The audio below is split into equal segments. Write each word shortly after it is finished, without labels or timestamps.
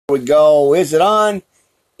We go. Is it on?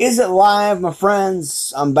 Is it live, my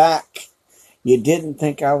friends? I'm back. You didn't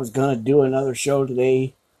think I was going to do another show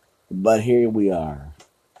today, but here we are.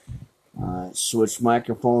 Switch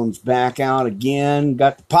microphones back out again.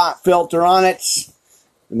 Got the pop filter on it.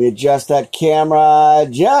 Let me adjust that camera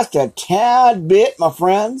just a tad bit, my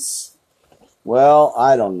friends. Well,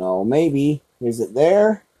 I don't know. Maybe. Is it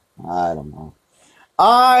there? I don't know.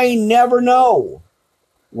 I never know.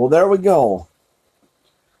 Well, there we go.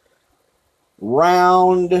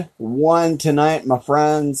 Round one tonight, my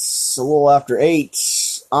friends. A little after 8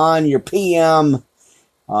 on your PM.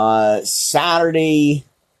 Saturday.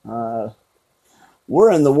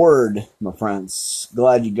 We're in the Word, my friends.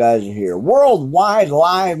 Glad you guys are here. Worldwide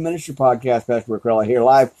Live Ministry Podcast. Pastor Rick Rella here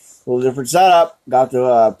live. A little different setup. Got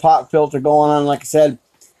the pop filter going on, like I said.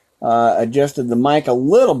 Adjusted the mic a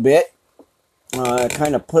little bit.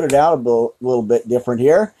 Kind of put it out a little bit different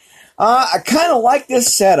here. I kind of like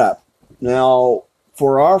this setup. Now,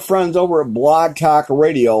 for our friends over at Blog Talk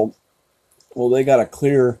Radio, well, they got a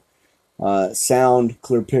clear sound,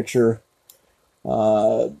 clear picture.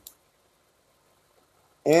 And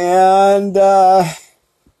the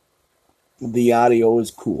audio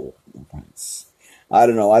is cool, my friends. I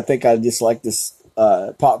don't know. I think I just like this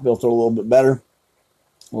pop filter a little bit better.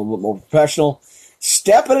 A little bit more professional.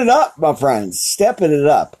 Stepping it up, my friends. Stepping it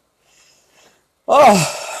up.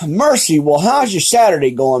 Oh, mercy. Well, how's your Saturday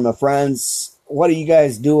going, my friends? What are you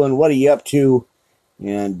guys doing? What are you up to?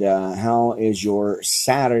 And how is your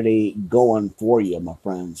Saturday going for you, my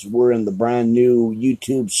friends? We're in the brand new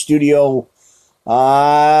YouTube studio.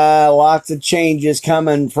 Lots of changes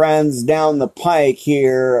coming, friends, down the pike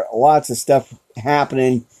here. Lots of stuff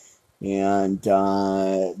happening. And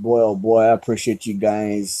boy, oh boy, I appreciate you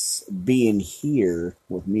guys being here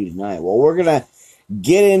with me tonight. Well, we're going to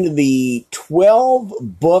get into the 12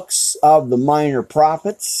 books of the minor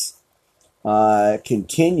prophets.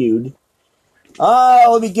 Continued.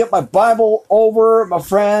 Let me get my Bible over, my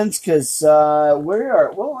friends, because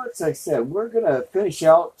as I said, we're going to finish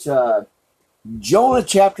out Jonah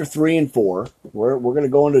chapter 3 and 4. We're going to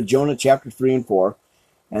go into Jonah chapter 3 and 4.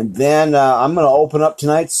 And then I'm going to open up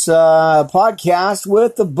tonight's podcast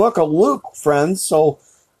with the book of Luke, friends. So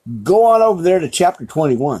go on over there to chapter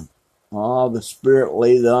 21. Oh, the Spirit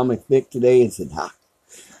laid it on my thick today and said,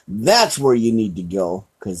 that's where you need to go,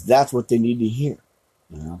 because that's what they need to hear.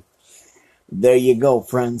 You know? There you go,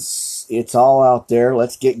 friends. It's all out there.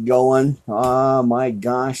 Let's get going. Oh, my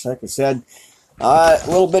gosh. Like I said, a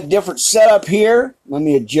little bit different setup here. Let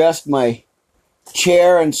me adjust my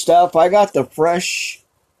chair and stuff. I got the fresh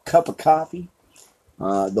cup of coffee,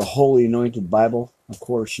 the Holy Anointed Bible. Of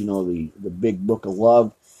course, you know, the big book of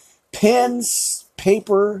love. Pens,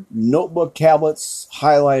 paper, notebook tablets,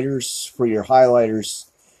 highlighters for your highlighters,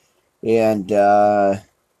 and a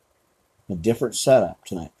different setup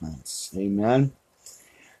tonight, friends. Amen.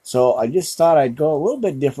 So I just thought I'd go a little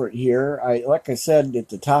bit different here. Like I said at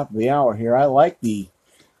the top of the hour here, I like the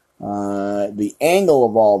angle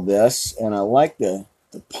of all this, and I like the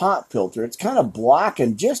pop filter. It's kind of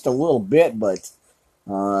blocking just a little bit, but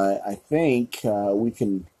I think we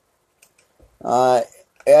can,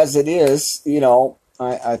 as it is, you know,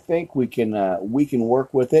 I think we can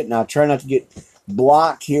work with it. Now, try not to get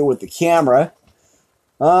blocked here with the camera.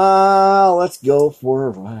 Let's go for a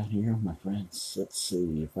ride here, my friends. Let's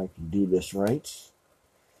see if I can do this right.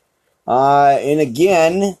 And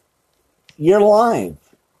again, you're live.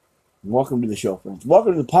 Welcome to the show, friends.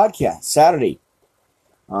 Welcome to the podcast, Saturday.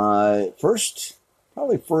 First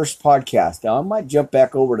podcast. Now, I might jump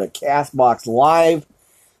back over to Castbox Live,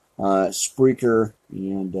 Spreaker,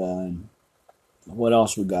 and what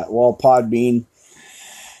else we got? Well, Podbean.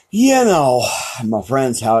 You know, my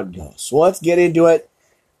friends, how it goes. So let's get into it.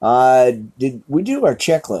 Did we do our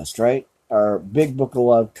checklist, right? Our big book of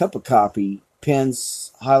love, cup of coffee,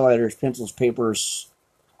 pens, highlighters, pencils, papers,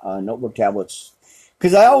 notebook tablets.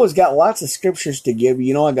 Because I always got lots of scriptures to give.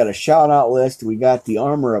 You know, I got a shout-out list. We got the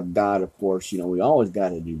armor of God, of course. You know, we always got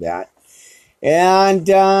to do that. And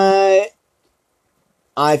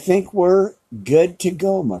I think we're good to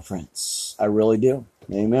go, my friends. I really do.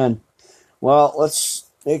 Amen. Well, let's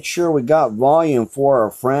make sure we got volume for our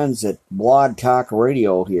friends at Blog Talk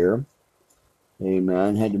Radio here.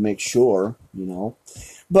 Amen. Had to make sure, you know.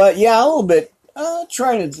 But, yeah, a little bit.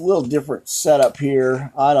 Trying a little different setup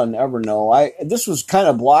here. I don't ever know. This was kind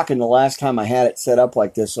of blocking the last time I had it set up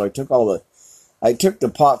like this, so I took the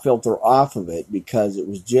pop filter off of it because it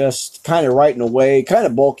was just kind of right in the way, kind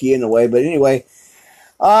of bulky in the way. But anyway,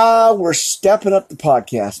 we're stepping up the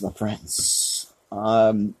podcast, my friends.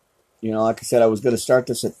 You know, like I said, I was going to start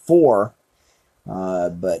this at 4,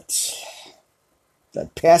 but the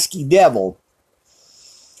pesky devil,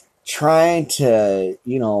 trying to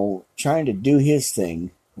do his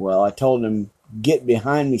thing. Well, I told him, get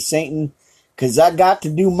behind me, Satan, because I got to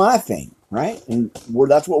do my thing, right? And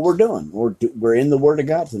that's what we're doing. We're in the Word of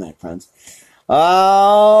God tonight, friends.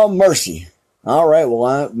 Oh, mercy. All right, well,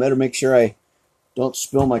 I better make sure I don't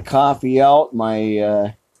spill my coffee out.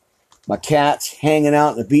 My cat's hanging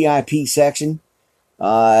out in the VIP section.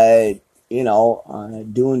 Doing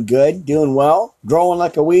good, doing well, growing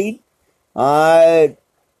like a weed. I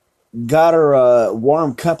got her a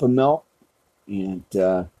warm cup of milk and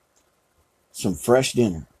some fresh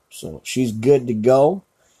dinner. So she's good to go.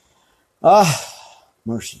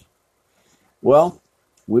 Mercy. Well,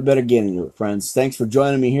 we better get into it, friends. Thanks for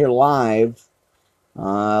joining me here live.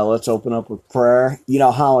 Let's open up with prayer. You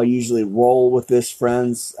know how I usually roll with this,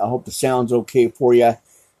 friends. I hope the sound's okay for you.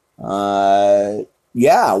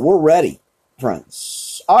 Yeah, we're ready,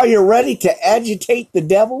 friends. Are you ready to agitate the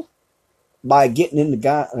devil by getting into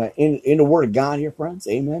God, in the Word of God here, friends?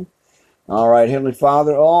 Amen. All right, Heavenly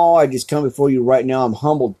Father. Oh, I just come before you right now. I'm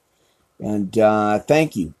humbled, and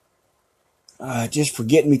thank you, just for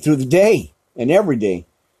getting me through the day and every day,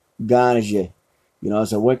 God. As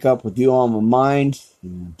I wake up with you on my mind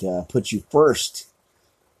and put you first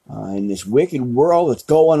in this wicked world that's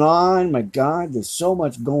going on. My God, there's so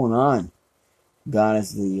much going on. God,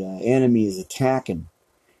 as the enemy is attacking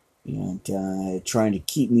and trying to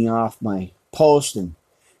keep me off my post and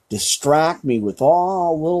distract me with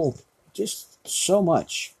just so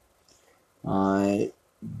much. But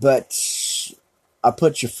I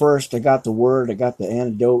put you first. I got the word. I got the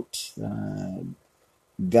antidote.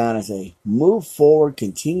 God, as I move forward,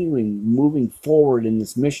 moving forward in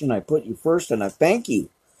this mission, I put you first, and I thank you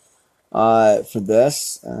for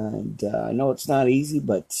this. And I know it's not easy,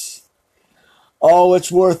 but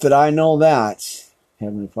it's worth it. I know that,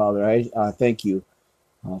 Heavenly Father. I thank you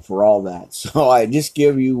for all that. So I just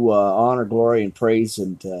give you honor, glory, and praise,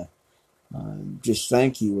 and just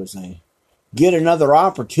thank you as I get another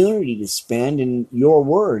opportunity to spend in your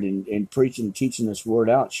word and preaching and teaching this word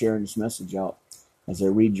out, sharing this message out as I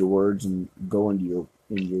read your words and go into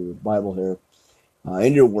your Bible here,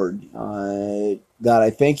 in your word. God,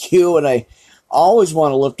 I thank you, and I always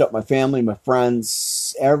want to lift up my family, my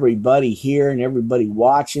friends, everybody here and everybody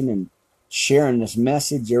watching and sharing this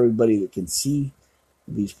message, everybody that can see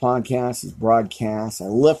these podcasts, these broadcasts. I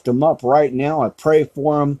lift them up right now. I pray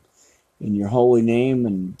for them in your holy name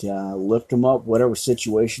and lift them up, whatever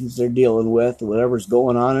situations they're dealing with, whatever's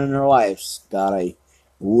going on in their lives. God, I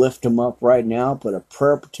lift them up right now, put a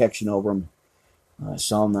prayer protection over them,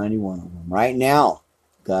 Psalm 91 over them. Right now,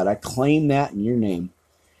 God, I claim that in your name,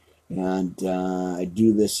 and I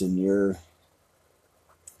do this in your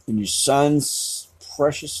Son's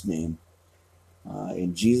precious name.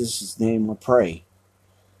 In Jesus' name I pray.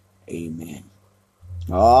 Amen.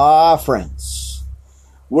 Friends,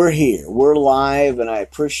 we're here. We're live, and I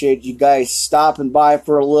appreciate you guys stopping by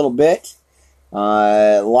for a little bit.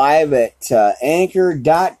 Live at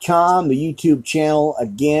anchor.com, the YouTube channel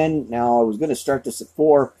again. Now, I was going to start this at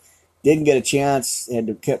 4. Didn't get a chance. Had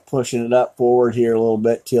to keep pushing it up forward here a little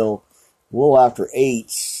bit till a little after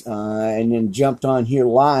 8. And then jumped on here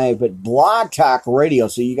live at Blog Talk Radio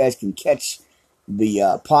so you guys can catch the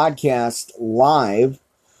podcast live.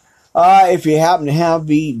 If you happen to have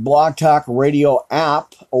the Blog Talk Radio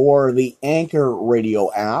app or the Anchor Radio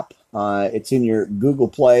app, it's in your Google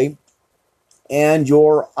Play and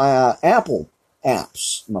your Apple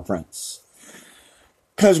apps, my friends.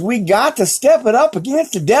 Because we got to step it up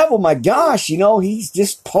against the devil. My gosh, he's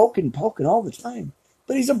just poking all the time.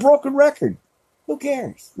 But he's a broken record. Who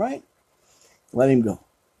cares, right? Let him go.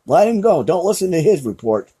 Let him go. Don't listen to his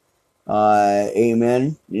report.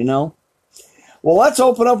 Amen, Well, let's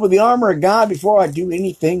open up with the armor of God before I do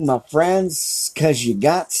anything, my friends, because you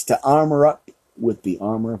got to armor up with the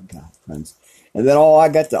armor of God, friends. And then, I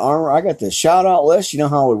got the armor, I got the shout-out list. You know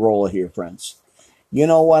how we roll it here, friends. You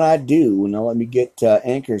know what I do. Now, let me get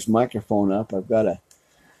Anchor's microphone up.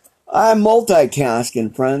 I'm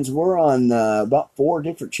multitasking, friends. We're on about 4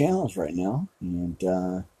 different channels right now. And,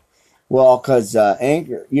 because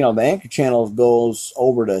Anchor, the Anchor channel goes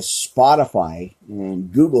over to Spotify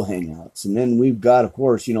and Google Hangouts. And then we've got, of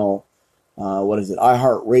course,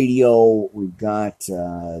 iHeartRadio. We've got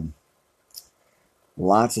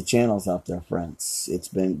lots of channels out there, friends.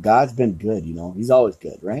 God's been good, He's always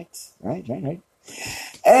good, right? Right.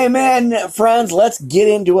 Amen, friends. Let's get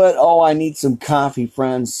into it. I need some coffee,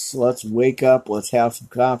 friends. Let's wake up. Let's have some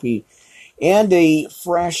coffee and a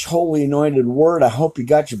fresh, holy, anointed word. I hope you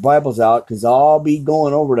got your Bibles out, because I'll be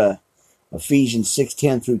going over to Ephesians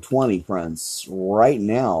 6:10 through 20, friends. Right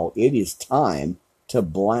now, it is time to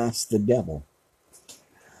blast the devil.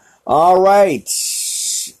 All right.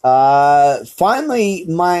 Finally,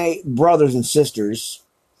 my brothers and sisters,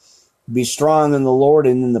 be strong in the Lord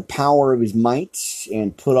and in the power of his might,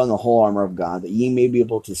 and put on the whole armor of God, that ye may be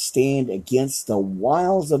able to stand against the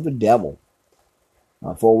wiles of the devil.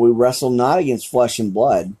 For we wrestle not against flesh and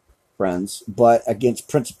blood, friends, but against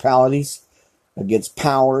principalities, against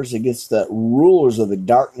powers, against the rulers of the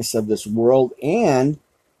darkness of this world, and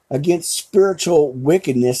against spiritual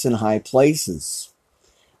wickedness in high places.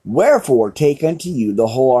 Wherefore take unto you the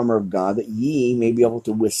whole armor of God, that ye may be able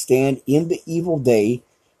to withstand in the evil day,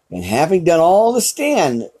 and having done all to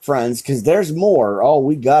stand, friends, because there's more. Oh,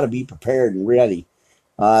 we got to be prepared and ready.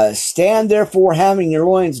 Stand therefore, having your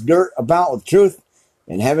loins girt about with truth,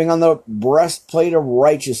 and having on the breastplate of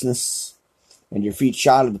righteousness, and your feet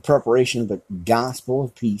shod with the preparation of the gospel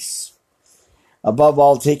of peace. Above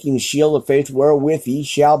all, taking the shield of faith, wherewith ye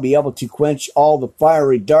shall be able to quench all the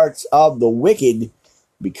fiery darts of the wicked,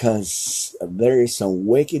 because there is some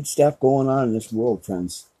wicked stuff going on in this world,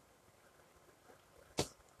 friends.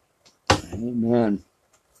 Amen.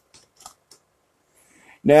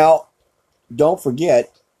 Now, don't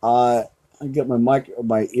forget, I got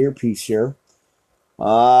my earpiece here.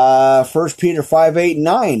 1 Peter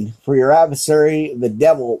 5:8-9. For your adversary, the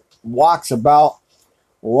devil, walks about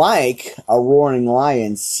like a roaring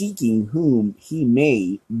lion, seeking whom he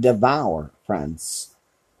may devour, friends.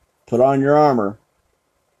 Put on your armor.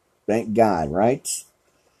 Thank God, right?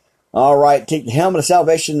 All right, take the helmet of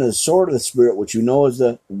salvation and the sword of the Spirit, which you know is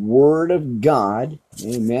the Word of God.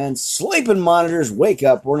 Amen. Sleeping monitors, wake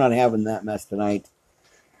up. We're not having that mess tonight.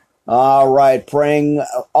 All right, praying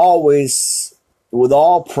always with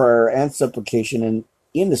all prayer and supplication and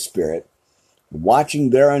in the Spirit,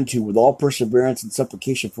 watching thereunto with all perseverance and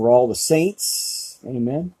supplication for all the saints.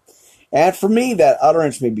 Amen. And for me, that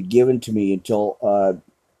utterance may be given to me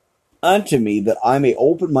unto me, that I may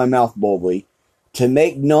open my mouth boldly to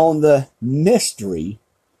make known the mystery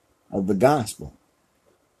of the gospel,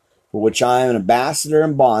 for which I am an ambassador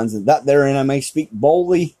in bonds, and that therein I may speak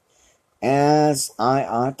boldly as I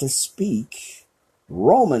ought to speak.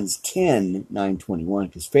 Romans 10:9-21,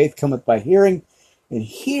 because faith cometh by hearing, and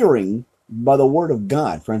hearing by the word of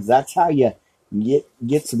God. Friends, that's how you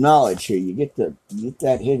get some knowledge here. You get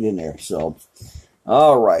that hit in there. So,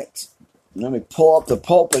 all right. Let me pull up the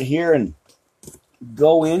pulpit here and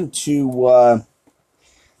go into...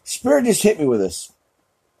 Spirit just hit me with this.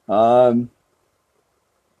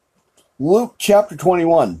 Luke chapter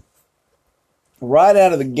 21. Right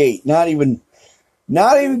out of the gate. Not even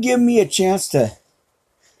giving me a chance to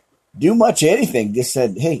do much anything. Just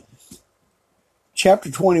said, hey, chapter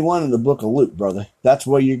 21 in the book of Luke, brother. That's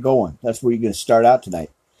where you're going. That's where you're going to start out tonight.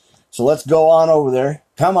 So let's go on over there.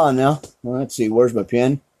 Come on now. Let's see. Where's my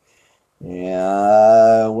pen?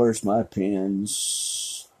 Yeah, where's my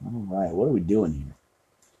pens? All right. What are we doing here?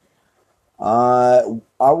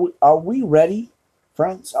 Are we ready,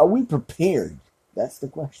 friends? Are we prepared? That's the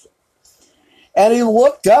question. And he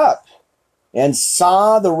looked up and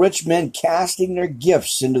saw the rich men casting their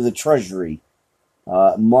gifts into the treasury.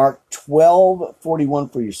 Mark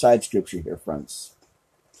 12:41 for your side scripture here, friends.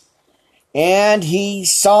 And he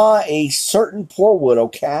saw a certain poor widow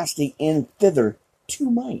casting in thither 2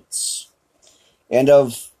 mites.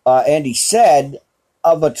 And he said,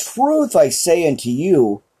 of a truth I say unto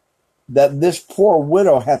you, that this poor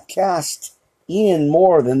widow hath cast in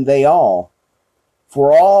more than they all.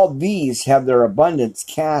 For all these have their abundance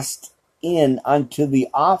cast in unto the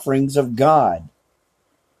offerings of God.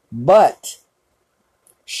 But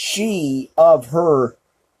she of her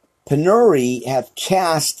penury hath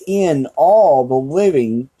cast in all the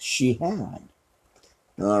living she had.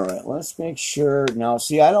 All right, let's make sure. Now,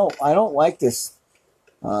 see, I don't like this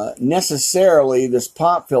necessarily, this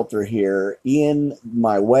pop filter here in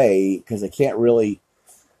my way, because I can't really,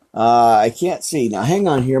 I can't see. Now, hang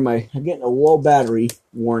on here. I'm getting a low battery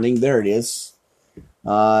warning. There it is.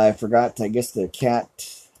 I forgot, I guess the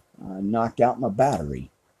cat knocked out my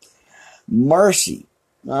battery. Mercy.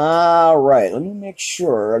 All right, let me make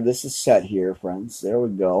sure this is set here, friends. There we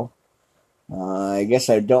go. I guess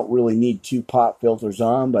I don't really need 2 pop filters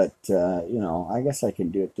on, but, I guess I can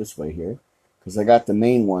do it this way here, because I got the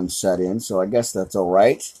main one set in, so I guess that's all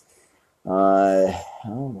right. All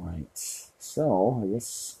right. So,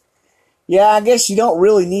 I guess you don't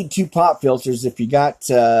really need 2 pop filters if you got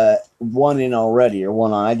one in already, or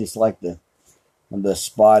one on. I just like the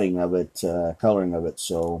spotting of it, coloring of it,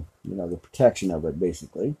 so, the protection of it,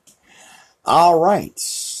 basically. All right,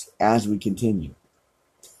 as we continue.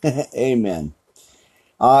 Amen.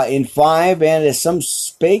 In 5, and as some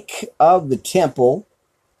spake of the temple,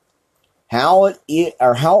 how it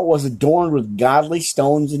was adorned with godly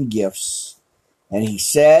stones and gifts. And he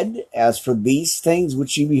said, as for these things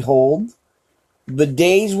which ye behold, the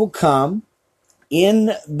days will come,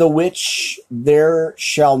 in the which there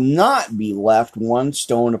shall not be left one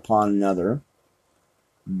stone upon another,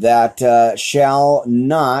 that shall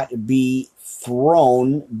not be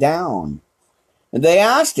thrown down. And they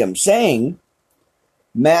asked him, saying,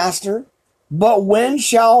 Master, but when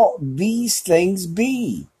shall these things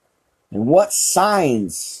be? And what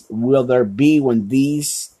signs will there be when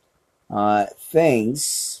these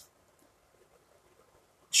things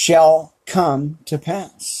shall come to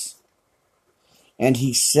pass? And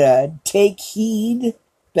he said, Take heed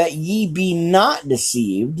that ye be not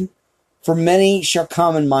deceived, for many shall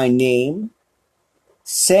come in my name,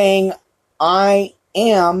 saying, I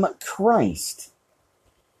am Christ.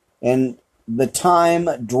 And the time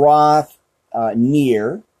draweth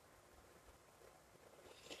near.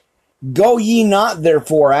 Go ye not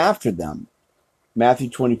therefore after them. Matthew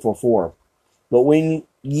 24:4. But when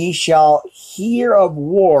ye shall hear of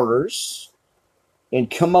wars and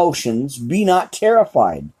commotions, be not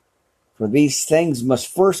terrified, for these things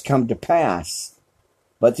must first come to pass,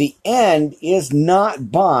 but the end is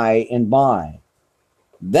not by and by.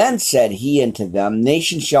 Then said he unto them,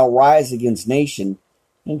 Nation shall rise against nation,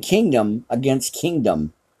 and kingdom against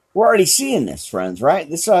kingdom. We're already seeing this, friends, right?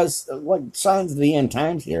 This is like signs of the end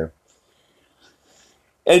times here.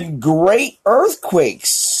 And great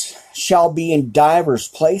earthquakes shall be in divers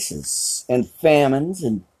places, and famines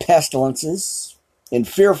and pestilences, and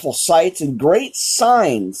fearful sights, and great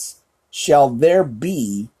signs shall there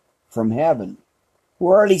be from heaven.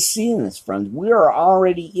 We're already seeing this, friends. We are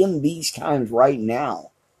already in these times right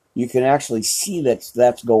now. You can actually see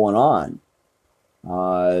that's going on.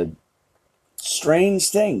 Strange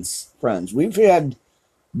things, friends. We've had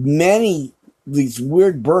many these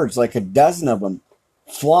weird birds, like a dozen of them,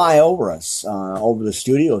 fly over us, over the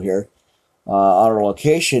studio here, on our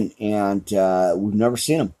location, and we've never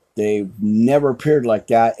seen them. They've never appeared like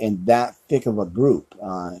that in that thick of a group.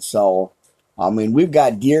 So, I mean, we've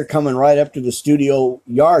got deer coming right up to the studio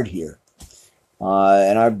yard here.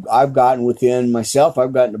 And I've gotten within myself,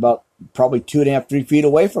 I've gotten about probably 2.5, 3 feet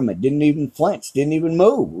away from it. Didn't even flinch, didn't even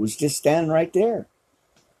move. It was just standing right there.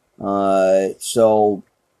 So,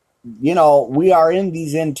 you know, we are in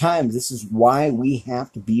these end times. This is why we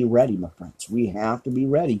have to be ready, my friends. We have to be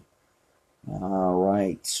ready. All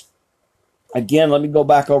right. Again, let me go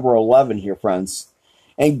back over 11 here, friends.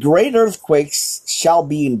 And great earthquakes shall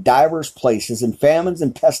be in divers places, and famines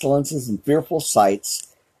and pestilences and fearful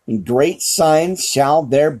sights, and great signs shall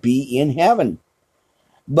there be in heaven.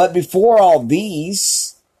 But before all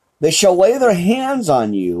these, they shall lay their hands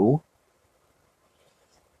on you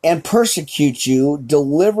and persecute you,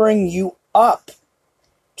 delivering you up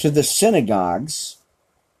to the synagogues.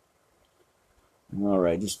 All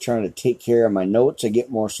right, just trying to take care of my notes. I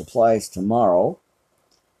get more supplies tomorrow.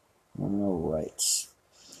 All right.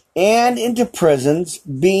 And into prisons,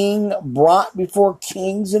 being brought before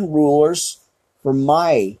kings and rulers for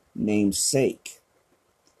my name's sake.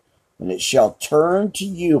 And it shall turn to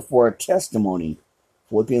you for a testimony.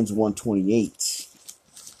 Philippians 1:28.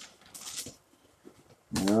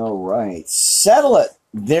 All right. Settle it,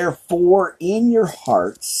 therefore, in your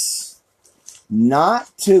hearts,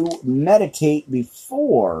 not to meditate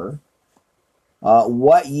before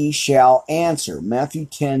what ye shall answer. Matthew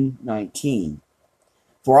 10:19.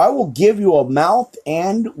 For I will give you a mouth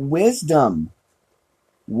and wisdom,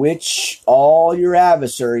 which all your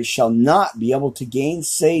adversaries shall not be able to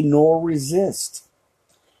gainsay nor resist.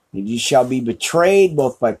 And ye shall be betrayed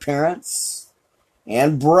both by parents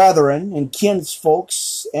and brethren and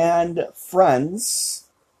kinsfolks and friends.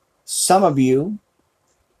 Some of you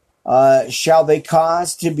shall they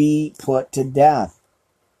cause to be put to death.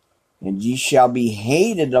 And ye shall be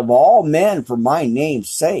hated of all men for my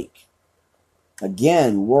name's sake.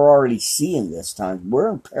 Again, we're already seeing this time. We're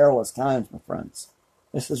in perilous times, my friends.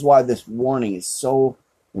 This is why this warning is so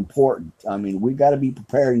important. I mean, we've got to be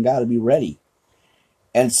prepared and got to be ready.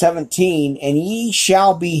 And 17, and ye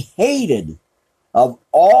shall be hated of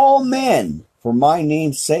all men for my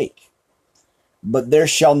name's sake. But there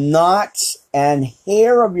shall not an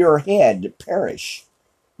hair of your head perish.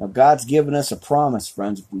 Now, God's given us a promise,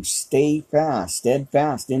 friends, if we stay fast,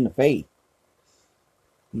 steadfast in the faith.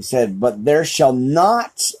 He said, but there shall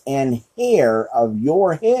not an hair of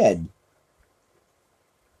your head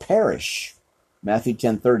perish. Matthew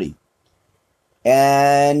 10:30.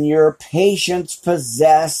 And your patience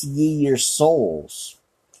possess ye your souls.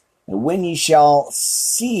 And when ye shall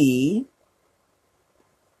see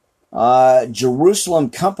Jerusalem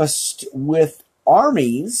compassed with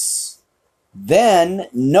armies, then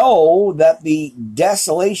know that the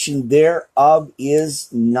desolation thereof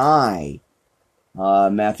is nigh.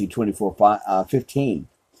 Matthew 24:15.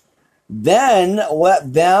 Then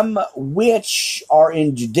let them which are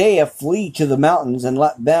in Judea flee to the mountains, and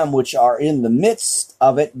let them which are in the midst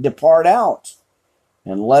of it depart out.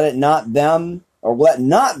 And let not them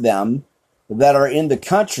that are in the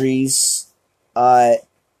countries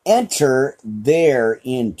enter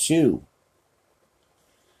thereinto.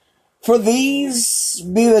 For these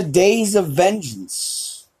be the days of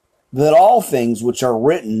vengeance, that all things which are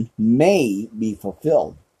written may be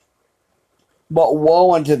fulfilled. But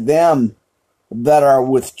woe unto them that are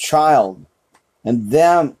with child, and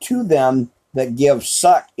to them that give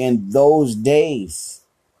suck in those days.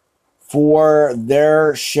 For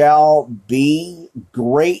there shall be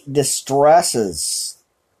great distress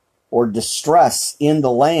in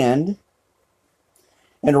the land,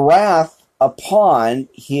 and wrath upon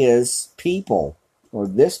his people, or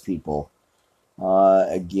this people.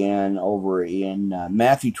 Again, over in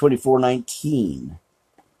Matthew 24:19.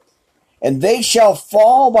 And they shall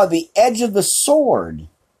fall by the edge of the sword,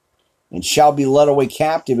 and shall be led away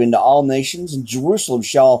captive into all nations, and Jerusalem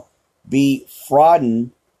shall be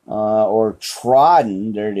trodden,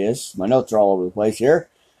 there it is, my notes are all over the place here,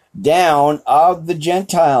 down of the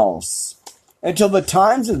Gentiles, until the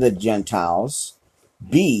times of the Gentiles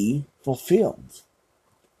be fulfilled.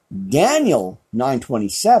 Daniel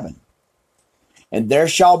 9:27. And there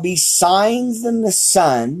shall be signs in the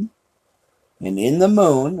sun and in the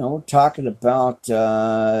moon. We're talking about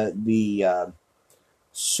the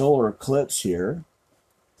solar eclipse here.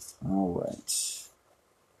 All right.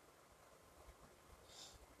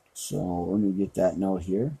 So let me get that note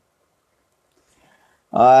here.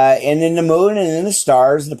 And in the moon and in the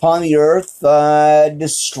stars, and upon the earth,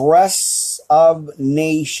 distress of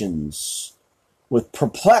nations with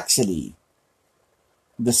perplexity,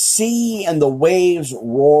 the sea and the waves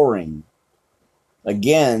roaring.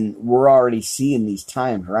 Again, we're already seeing these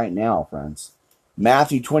times right now, friends.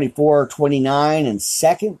 Matthew 24:29 and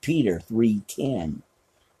 2 Peter 3:10.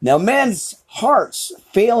 Now men's hearts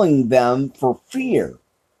failing them for fear,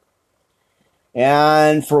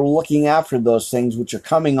 and for looking after those things which are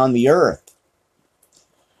coming on the earth.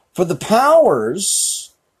 For the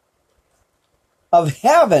powers of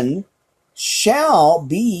heaven shall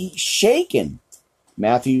be shaken.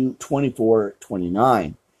 Matthew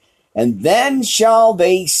 24:29. And then shall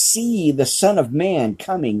they see the Son of Man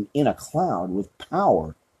coming in a cloud with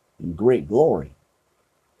power and great glory.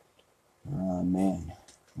 Man.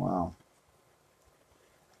 Wow.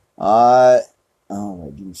 All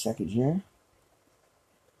right, give me a second here.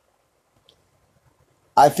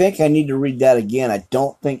 I think I need to read that again. I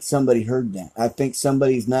don't think somebody heard that. I think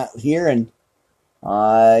somebody's not here, and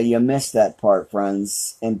you missed that part,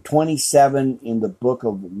 friends. And 27 in the book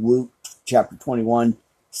of Luke, chapter 21,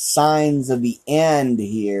 signs of the end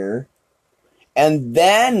here. And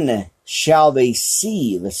then shall they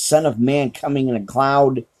see the Son of Man coming in a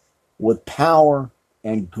cloud with power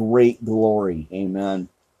and great glory. Amen.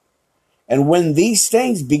 And when these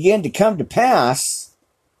things begin to come to pass,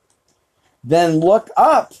 then look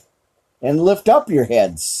up and lift up your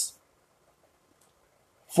heads,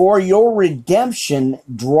 for your redemption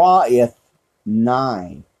draweth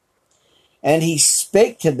nigh. And he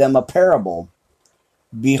spake to them a parable.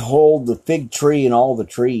 Behold, the fig tree and all the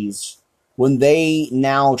trees, when they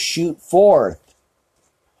now shoot forth.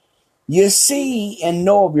 You see and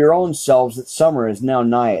know of your own selves that summer is now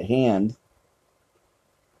nigh at hand.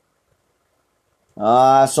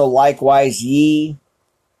 So likewise ye,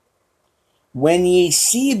 when ye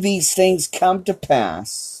see these things come to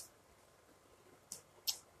pass,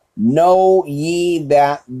 know ye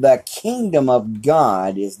that the kingdom of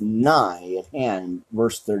God is nigh at hand.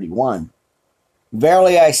 Verse 31.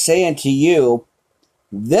 Verily I say unto you,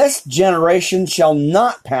 this generation shall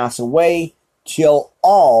not pass away till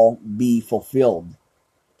all be fulfilled.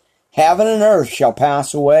 Heaven and earth shall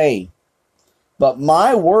pass away, but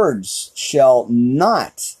my words shall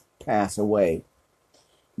not pass away.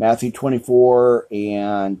 Matthew 24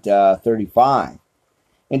 and 35.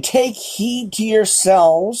 And take heed to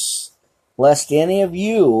yourselves, lest any of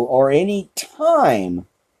you or any time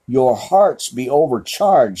your hearts be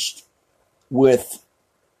overcharged with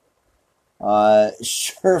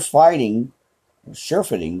surfeiting.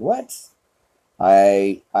 What?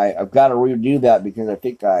 I've got to redo that because I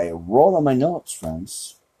think I wrote on my notes,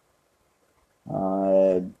 friends.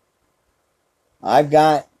 I've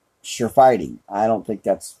got surfeiting. I don't think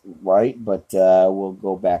that's right, but we'll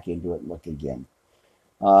go back into it and look again.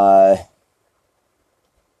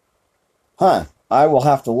 I will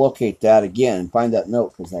have to locate that again and find that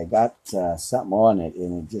note because I got something on it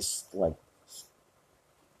and it just like,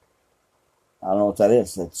 I don't know what that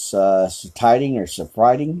is. It's satiating or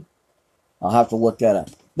sufriding. I'll have to look that up.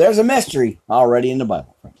 There's a mystery already in the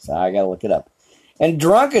Bible, friends. I got to look it up. And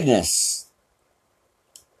drunkenness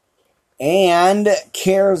and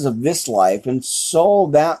cares of this life, and so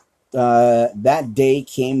that day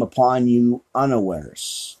came upon you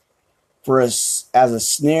unawares. For as a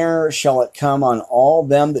snare shall it come on all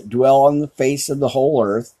them that dwell on the face of the whole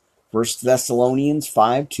earth. 1 Thessalonians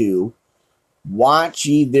 5:2. Watch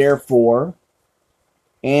ye therefore,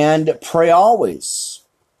 and pray always,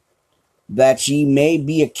 that ye may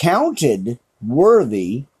be accounted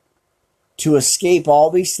worthy to escape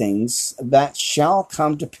all these things that shall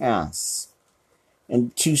come to pass,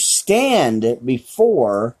 and to stand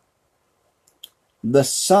before the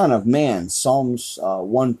Son of Man. Psalms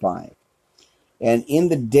 1:5. And in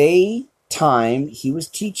the daytime he was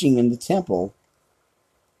teaching in the temple,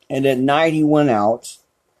 and at night he went out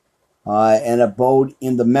and abode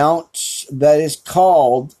in the mount that is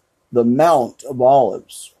called the Mount of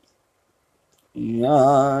Olives.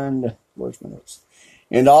 And where's my notes?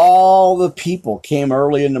 And all the people came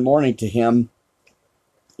early in the morning to him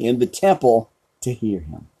in the temple to hear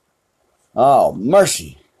him. Oh,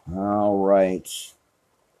 mercy. All right.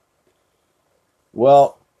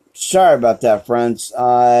 Well, sorry about that, friends.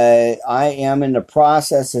 I am in the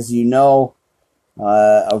process, as you know,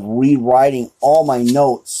 of rewriting all my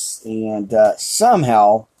notes, and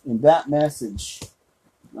somehow in that message,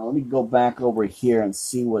 now let me go back over here and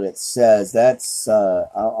see what it says. That's I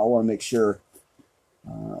want to make sure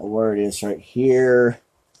where it is right here.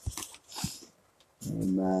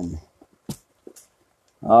 Amen.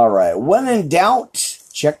 All right. When in doubt,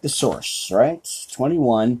 check the source. Right,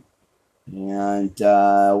 21. And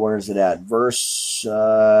where is it at? Verse, where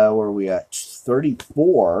are we at?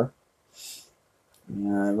 34.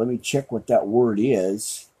 Let me check what that word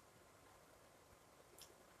is.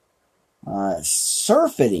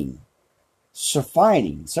 Surfeiting.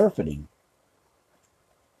 Surfeiting.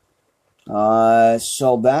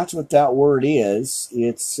 So that's what that word is.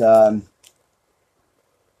 It's,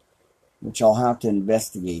 which I'll have to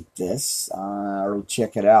investigate this, or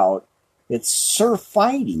check it out. It's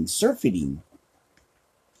surfeiting.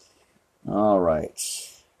 All right.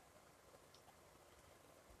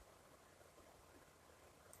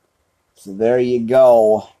 So there you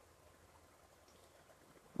go.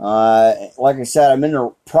 Like I said, I'm in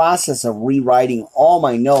the process of rewriting all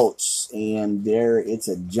my notes, and it's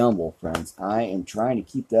a jumble, friends. I am trying to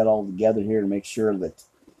keep that all together here to make sure that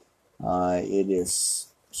it is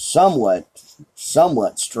somewhat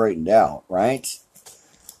straightened out, right?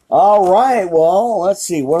 All right, well, let's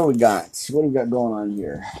see. What do we got? What do we got going on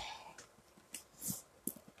here?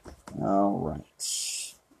 All right.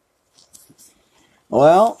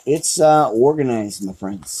 Well, it's organized, my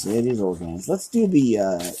friends. It is organized. Let's do the,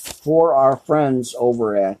 for our friends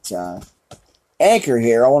over at Anchor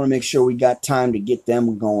here, I want to make sure we got time to get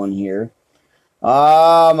them going here.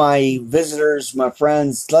 My visitors, my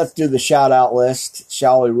friends, let's do the shout-out list,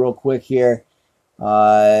 shall we, real quick here.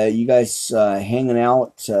 You guys hanging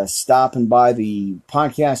out, stopping by the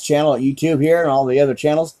podcast channel at YouTube here and all the other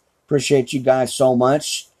channels. Appreciate you guys so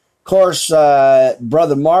much. Of course,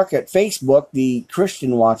 Brother Mark at Facebook, the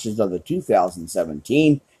Christian Watches of the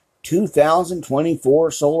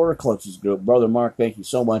 2017-2024 Solar Eclipses Group. Brother Mark, thank you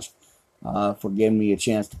so much for giving me a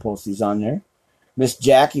chance to post these on there. Miss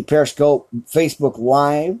Jackie, Periscope, Facebook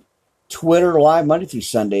Live, Twitter Live, Monday through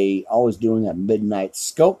Sunday, always doing that midnight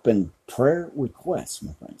scope and prayer requests,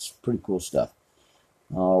 my friends. Pretty cool stuff.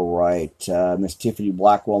 All right. Miss Tiffany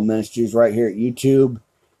Blackwell Ministries right here at YouTube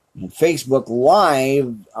and Facebook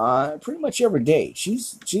Live pretty much every day.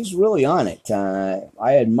 She's really on it.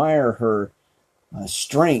 I admire her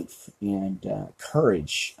strength and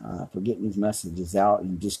courage for getting these messages out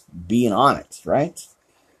and just being on it, right?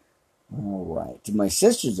 All right. To my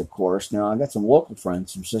sisters, of course. Now, I got some local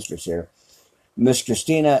friends, some sisters here. Miss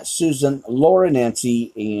Christina, Susan, Laura,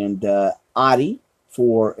 Nancy, and Adi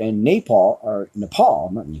in Nepal,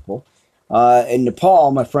 not Nepal. In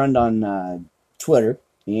Nepal, my friend on Twitter.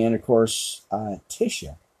 And, of course,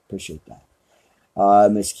 Tisha. Appreciate that.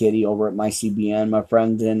 Miss Kitty over at MyCBN, my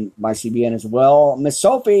friend in MyCBN as well. Miss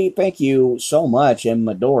Sophie, thank you so much. And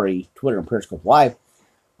Midori, Twitter and Periscope Live.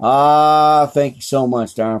 Thank you so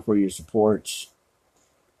much, darling, for your support.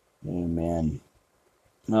 Amen.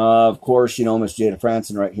 Of course, you know, Miss Jada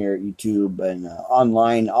Franson right here at YouTube and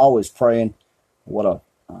online, always praying. What a,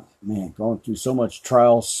 man, going through so much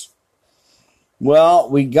trials. Well,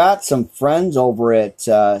 we got some friends over at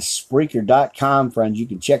Spreaker.com, friends. You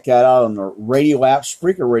can check that out on the radio app,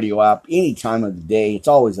 Spreaker radio app, any time of the day. It's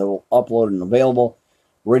always uploaded and available.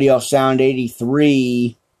 Radio Sound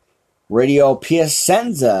 83, Radio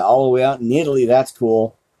Piacenza, all the way out in Italy. That's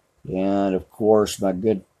cool. And, of course, my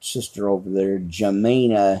good sister over there,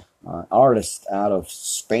 Jimena, artist out of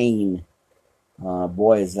Spain.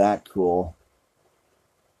 Boy, is that cool.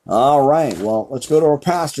 All right, well, let's go to our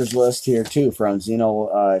pastor's list here too, friends. You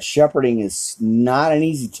know, shepherding is not an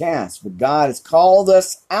easy task, but God has called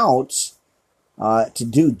us out to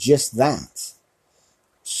do just that.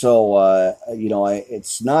 So, you know,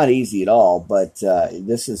 it's not easy at all, but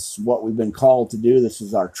this is what we've been called to do. This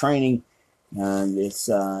is our training, and it's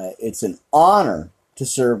an honor to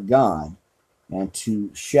serve God and to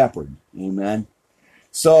shepherd. Amen.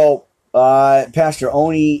 So, Pastor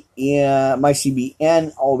Oni, my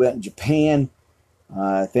CBN, all the way out in Japan.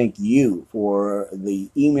 Thank you for the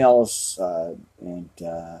emails, and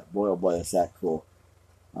boy, oh boy, is that cool.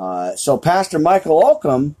 So Pastor Michael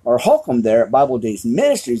Holcomb there at Bible Days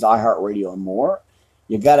Ministries, iHeartRadio, and more.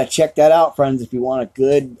 You got to check that out, friends, if you want a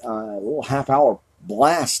good little half-hour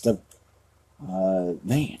blast of,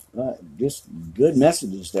 just good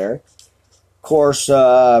messages there. Of course,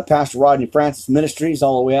 Pastor Rodney Francis Ministries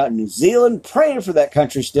all the way out in New Zealand, praying for that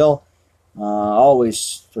country still,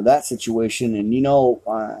 always for that situation. And, you know,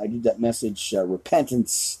 I did that message,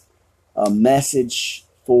 repentance, a message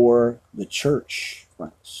for the church.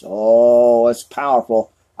 So it's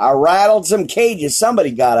powerful. I rattled some cages.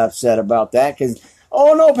 Somebody got upset about that because,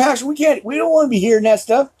 oh, no, Pastor, we don't want to be hearing that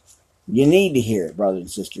stuff. You need to hear it, brothers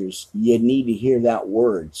and sisters. You need to hear that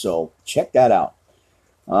word. So check that out.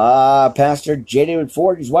 Pastor J. David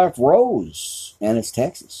Ford, his wife Rose, Ennis,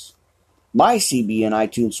 Texas. My CBN,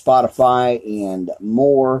 iTunes, Spotify, and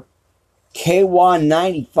more. K1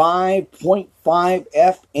 95.5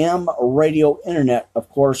 FM radio internet, of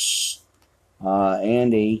course,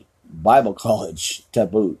 and a Bible college to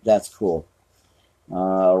boot. That's cool.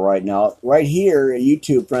 Right now, right here at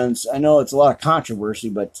YouTube, friends, I know it's a lot of controversy,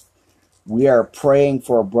 but we are praying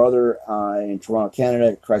for a brother in Toronto,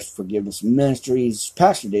 Canada, Christ Forgiveness Ministries,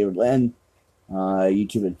 Pastor David Len,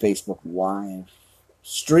 YouTube and Facebook Live.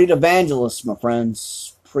 Street evangelists, my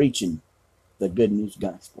friends, preaching the good news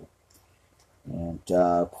gospel. And,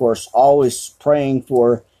 of course, always praying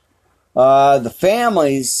for the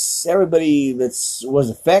families, everybody that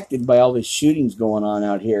was affected by all these shootings going on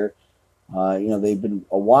out here. You know, they've been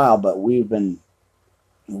a while, but we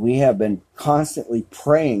have been constantly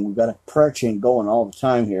praying. We've got a prayer chain going all the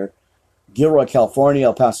time here. Gilroy, California,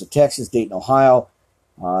 El Paso, Texas, Dayton, Ohio,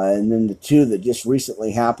 and then the two that just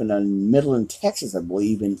recently happened in Midland, Texas, I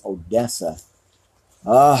believe, in Odessa.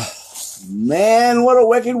 Man, what a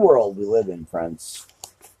wicked world we live in, friends.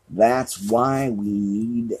 That's why we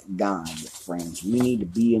need God, friends. We need to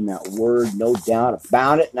be in that word, no doubt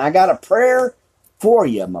about it. And I got a prayer for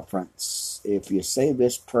you, my friends. If you say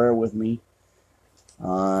this prayer with me,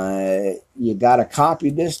 you got to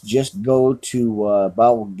copy this. Just go to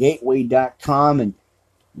BibleGateway.com and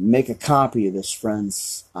make a copy of this,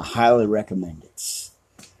 friends. I highly recommend it.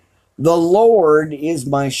 The Lord is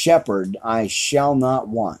my shepherd, I shall not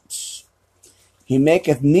want. He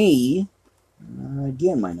maketh me,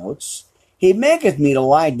 again my notes, He maketh me to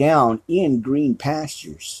lie down in green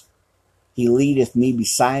pastures. He leadeth me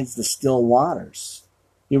beside the still waters.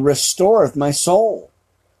 He restoreth my soul.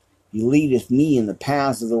 He leadeth me in the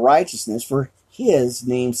paths of the righteousness for His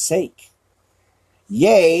name's sake.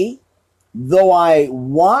 Yea, though I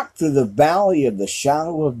walk through the valley of the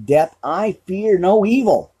shadow of death, I fear no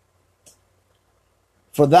evil.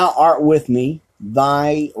 For Thou art with me,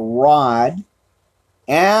 Thy rod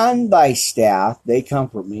and Thy staff, they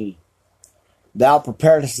comfort me. Thou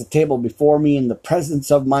preparest a table before me in the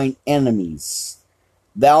presence of mine enemies.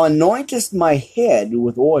 Thou anointest my head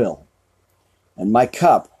with oil, and my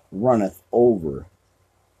cup runneth over.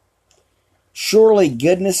 Surely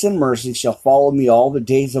goodness and mercy shall follow me all the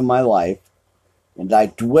days of my life, and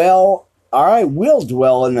I will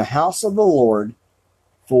dwell in the house of the Lord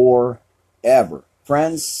forever.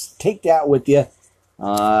 Friends, take that with you.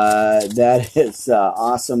 That is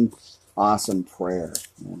awesome, awesome prayer.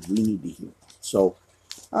 And we need to hear it. So,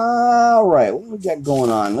 all right, what we got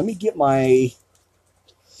going on? Let me get my...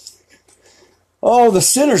 the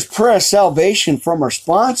Sinner's Prayer of Salvation from our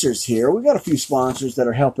sponsors here. We got a few sponsors that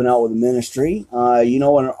are helping out with the ministry. You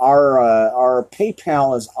know, and our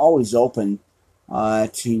PayPal is always open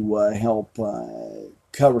to help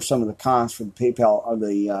cover some of the costs for the PayPal of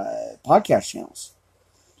the podcast channels.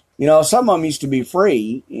 You know, some of them used to be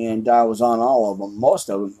free, and I was on all of them,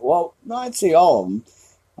 most of them. Well, no, I'd say all of them.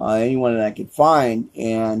 anyone that I could find.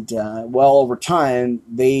 And, well, over time,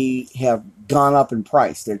 they have gone up in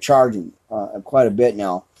price. They're charging quite a bit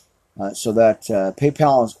now. So that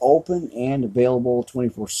PayPal is open and available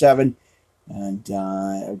 24/7. And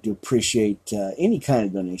I do appreciate any kind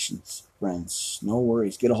of donations, friends. No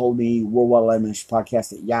worries. Get a hold of me, Worldwide Live Ministry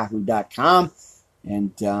Podcast at yahoo.com.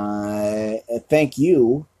 And thank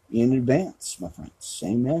you in advance, my friends.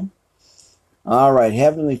 Amen. All right,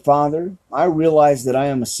 Heavenly Father, I realize that I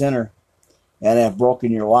am a sinner and have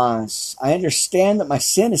broken your laws. I understand that my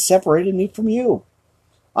sin has separated me from you.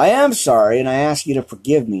 I am sorry, and I ask you to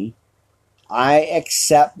forgive me. I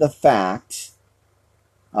accept the fact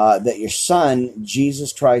that your Son,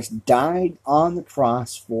 Jesus Christ, died on the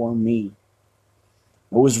cross for me.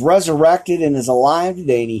 He was resurrected and is alive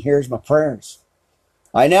today, and he hears my prayers.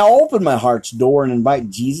 I now open my heart's door and invite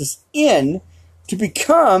Jesus in to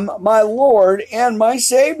become my Lord and my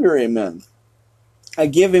Savior. Amen. I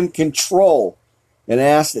give him control and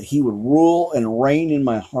ask that he would rule and reign in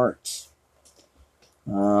my heart.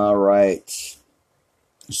 All right.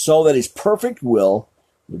 So that his perfect will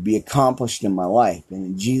would be accomplished in my life. And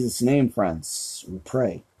in Jesus' name, friends, we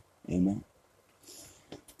pray. Amen.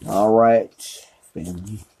 All right,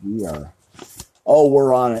 family.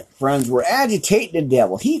 We're on it. Friends, we're agitating the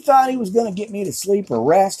devil. He thought he was going to get me to sleep or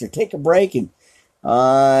rest or take a break, and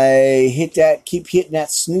I keep hitting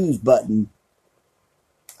that snooze button.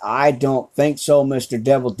 I don't think so, Mr.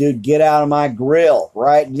 Devil. Dude, get out of my grill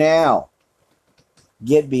right now.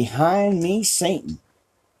 Get behind me, Satan.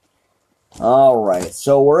 All right,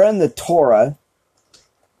 so we're in the Torah,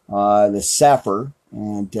 the Sefer,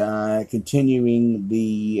 and continuing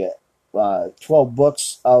the 12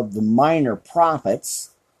 books of the minor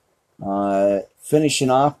prophets, finishing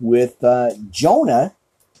off with Jonah,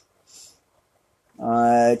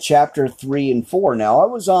 chapter 3 and 4. Now, I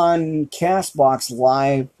was on Castbox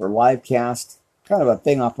Live, or Livecast, kind of a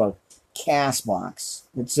thing off of Castbox.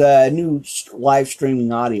 It's a new live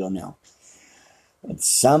streaming audio now. And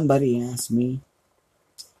somebody asked me,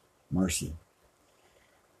 mercy,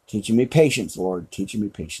 teaching me patience, Lord, teaching me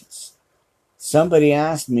patience. Somebody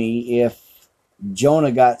asked me if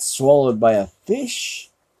Jonah got swallowed by a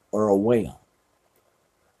fish or a whale.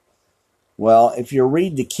 Well, if you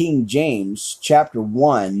read the King James, chapter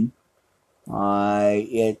 1,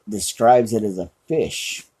 it describes it as a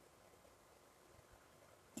fish.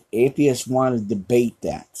 Atheists want to debate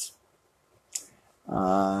that.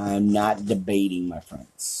 I'm not debating, my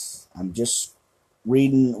friends. I'm just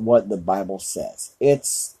reading what the Bible says.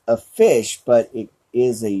 It's a fish, but it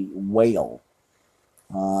is a whale.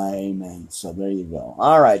 Amen. So there you go.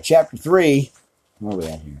 All right, chapter 3. Where are we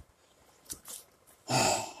at here?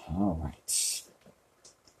 All right.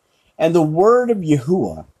 And the word of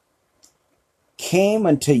Yahuwah came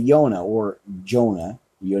unto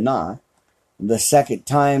Jonah, the second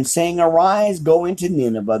time, saying, Arise, go into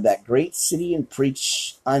Nineveh, that great city, and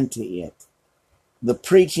preach unto it the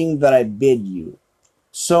preaching that I bid you.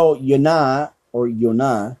 So Jonah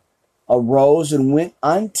arose and went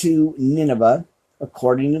unto Nineveh,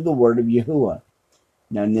 according to the word of Yahuwah.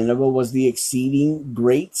 Now Nineveh was the exceeding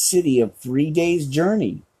great city of 3 days'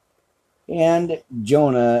 journey. And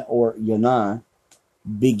Jonah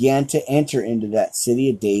began to enter into that city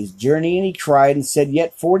a day's journey, and he cried and said,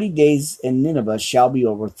 Yet 40 days, and Nineveh shall be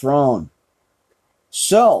overthrown.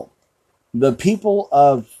 So the people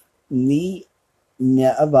of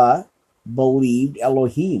Nineveh believed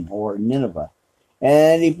Elohim, or Nineveh,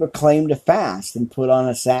 and he proclaimed a fast and put on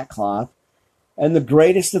a sackcloth, and the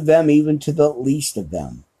greatest of them even to the least of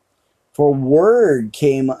them. For word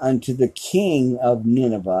came unto the king of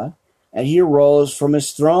Nineveh, and he arose from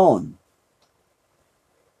his throne.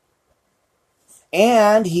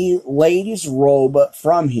 And he laid his robe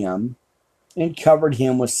from him, and covered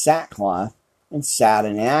him with sackcloth, and sat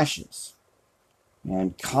in ashes.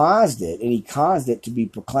 And he caused it to be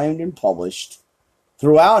proclaimed and published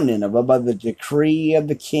throughout Nineveh by the decree of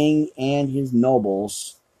the king and his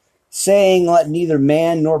nobles, saying, Let neither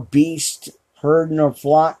man nor beast, herd nor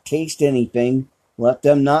flock taste anything, let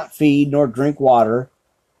them not feed nor drink water,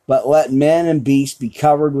 but let men and beasts be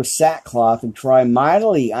covered with sackcloth, and cry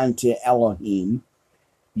mightily unto Elohim.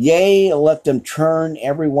 Yea, let them turn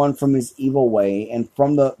every one from his evil way, and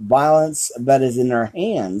from the violence that is in their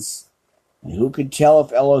hands. And who could tell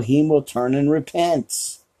if Elohim will turn and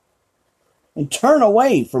repent, and turn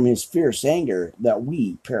away from his fierce anger, that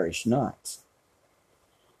we perish not?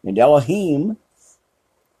 And Elohim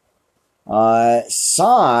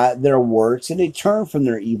saw their works, and they turned from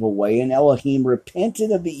their evil way, and Elohim repented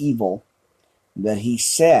of the evil that he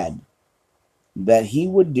said that he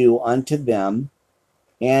would do unto them,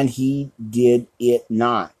 and he did it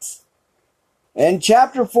not. In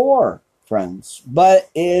chapter 4, friends, but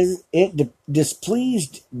it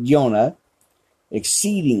displeased Jonah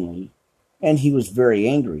exceedingly, and he was very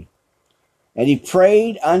angry. And he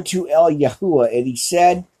prayed unto Yahuwah, and he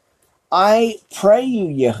said, I pray you,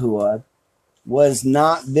 Yahuwah, was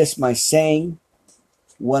not this my saying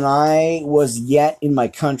when I was yet in my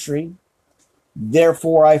country?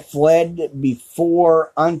 Therefore I fled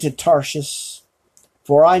before unto Tarshish,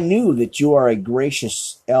 for I knew that you are a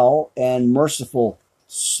gracious El and merciful,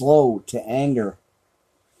 slow to anger,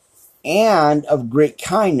 and of great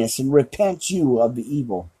kindness, and repent you of the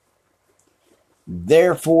evil.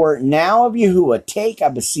 Therefore now of Yahuwah, take, I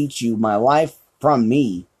beseech you, my life from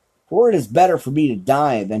me, for it is better for me to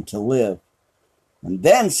die than to live. And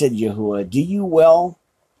then said Yahuwah, do you well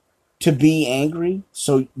to be angry?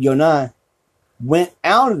 So Jonah went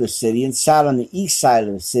out of the city and sat on the east side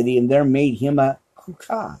of the city, and there made him a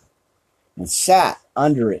hookah, and sat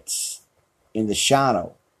under it in the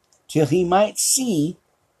shadow, till he might see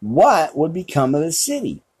what would become of the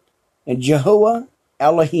city. And Jehovah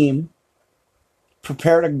Elohim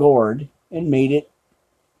prepared a gourd and made it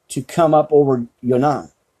to come up over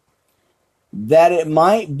Jonah, that it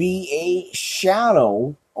might be a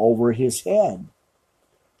shadow over his head,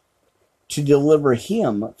 to deliver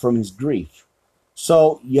him from his grief.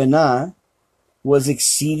 So Jonah was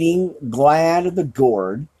exceeding glad of the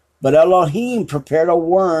gourd, but Elohim prepared a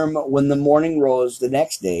worm when the morning rose the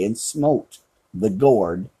next day, and smote the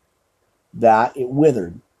gourd, that it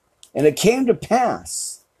withered. And it came to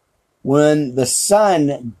pass, when the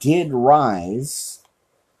sun did rise,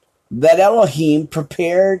 that Elohim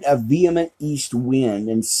prepared a vehement east wind,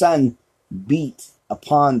 and sun beat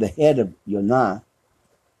upon the head of Jonah,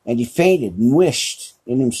 and he fainted and wished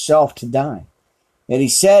in himself to die. And he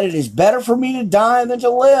said, it is better for me to die than to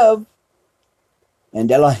live. And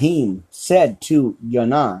Elohim said to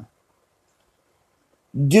Jonah,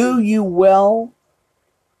 do you well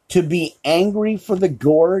to be angry for the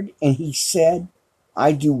gourd? And he said,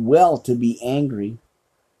 I do well to be angry,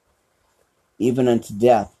 even unto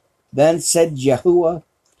death. Then said Yahuwah,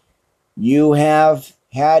 you have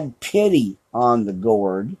had pity on the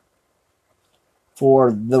gourd,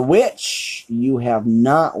 for the which you have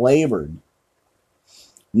not labored,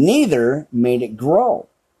 neither made it grow,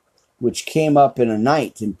 which came up in a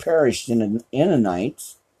night, and perished in a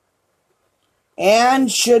night. And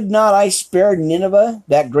should not I spare Nineveh,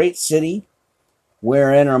 that great city,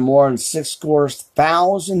 wherein are more than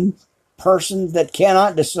 6,000 persons that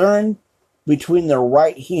cannot discern between their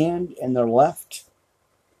right hand and their left,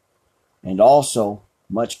 and also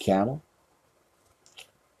much cattle?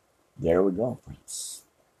 There we go, friends.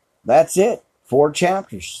 That's it. 4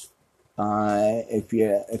 chapters. If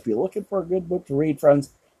you're looking for a good book to read, friends,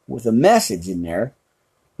 with a message in there,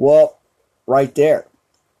 well, right there.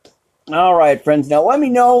 All right, friends. Now let me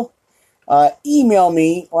know. Email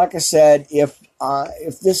me, like I said, if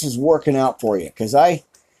this is working out for you, because I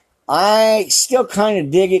still kind of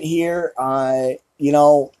dig it here.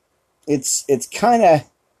 It's kind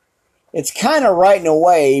of right in a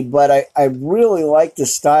way, but I really like the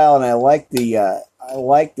style, and I like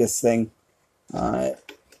this thing.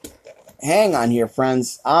 Hang on here,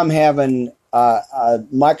 friends. I'm having a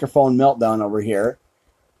microphone meltdown over here.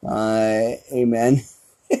 Amen.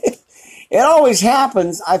 It always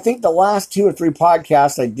happens. I think the last 2 or 3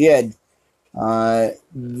 podcasts I did,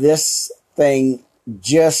 this thing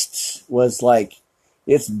just was like,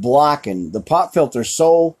 it's blocking. The pop filter's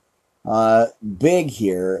so big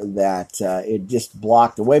here that it just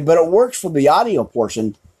blocked away. But it works for the audio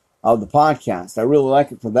portion of the podcast. I really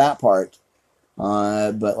like it for that part.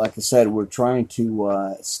 But like I said, we're trying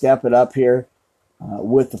to step it up here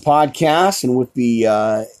with the podcast and with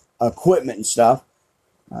the equipment and stuff.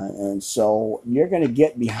 And so you're going to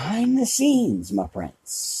get behind the scenes, my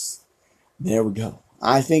friends. There we go.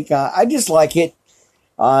 I think I just like it.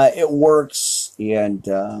 It works, and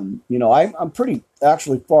I'm pretty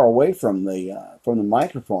actually far away from the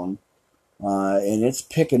microphone, and it's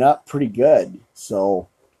picking up pretty good. So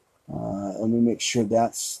let me make sure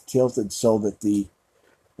that's tilted so that the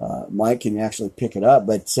mic can actually pick it up.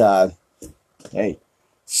 But hey,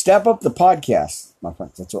 step up the podcast, my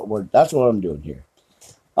friends. That's what I'm doing here.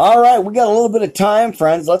 All right, we got a little bit of time,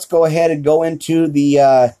 friends. Let's go ahead and go into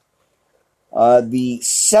the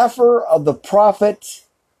Sefer of the prophet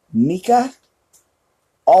Micah,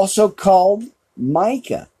 also called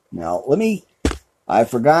Micah. Now, I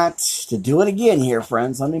forgot to do it again here,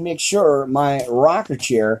 friends. Let me make sure my rocker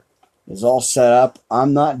chair is all set up.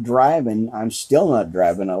 I'm not driving. I'm still not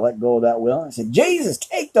driving. I let go of that wheel. I said, Jesus,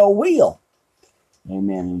 take the wheel.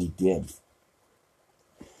 Amen, and he did.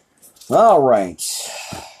 All right.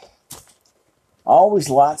 Always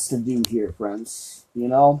lots to do here, friends. You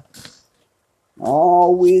know,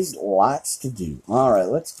 always lots to do. All right,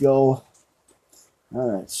 let's go.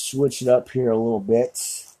 All right, switch it up here a little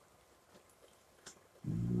bit.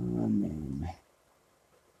 Amen.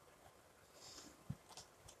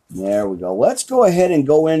 There we go. Let's go ahead and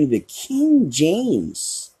go into the King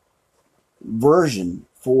James version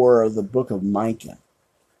for the book of Micah.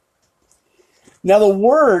 Now the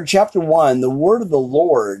word, chapter 1, the word of the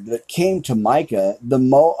Lord that came to Micah, the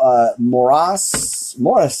Morathite,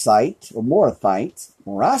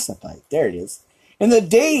 there it is, in the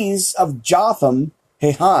days of Jotham,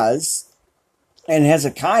 Ahaz, and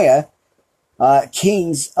Hezekiah,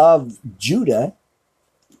 kings of Judah,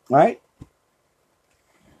 right?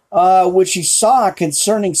 Which he saw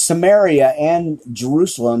concerning Samaria and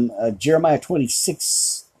Jerusalem, Jeremiah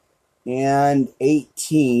 26 and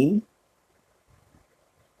 18.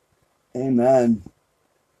 Amen.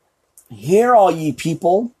 Hear, all ye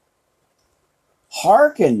people,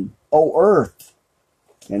 hearken, O earth,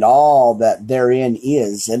 and all that therein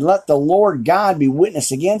is, and let the Lord God be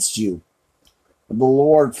witness against you, the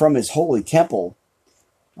Lord from his holy temple.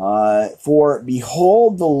 For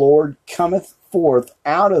behold, the Lord cometh forth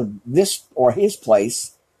out of this or his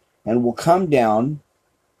place, and will come down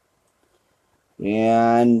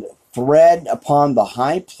and tread upon the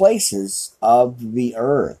high places of the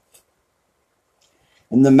earth.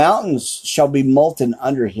 And the mountains shall be molten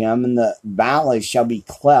under him, and the valleys shall be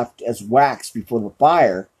cleft as wax before the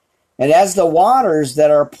fire, and as the waters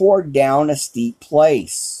that are poured down a steep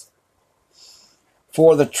place.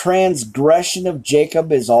 For the transgression of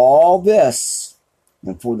Jacob is all this,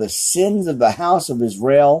 and for the sins of the house of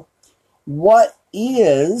Israel, what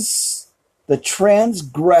is the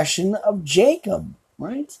transgression of Jacob?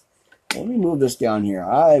 Right? Let me move this down here.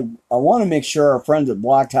 I want to make sure our friends at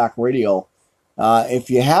Blog Talk Radio, if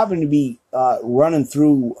you happen to be running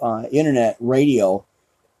through internet radio,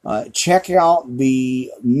 check out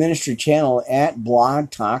the ministry channel at Blog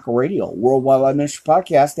Talk Radio, Worldwide Live Ministry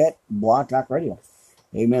Podcast at Blog Talk Radio.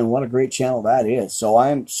 Amen. What a great channel that is. So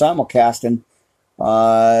I'm simulcasting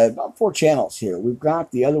about 4 channels here. We've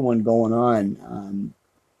got the other one going on.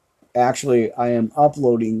 Actually, I am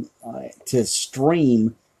uploading to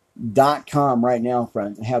stream.com right now,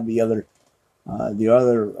 friends. I have the other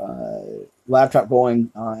laptop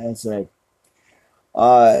going as a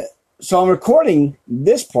so I'm recording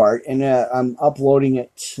this part, and I'm uploading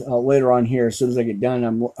it later on here. As soon as I get done,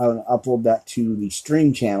 I'm going to upload that to the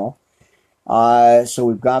stream channel. So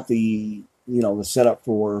we've got the the setup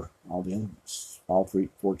for all the others, all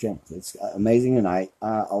 4 channels. It's amazing, and I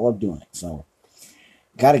love doing it. So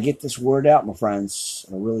got to get this word out, my friends.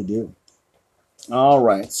 I really do. All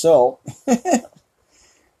right, so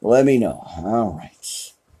let me know. All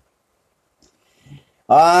right.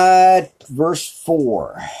 Verse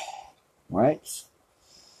 4, right?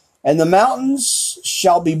 And the mountains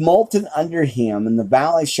shall be molten under him, and the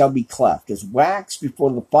valleys shall be cleft as wax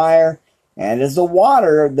before the fire, and as the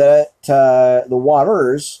waters that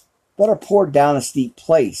are poured down a steep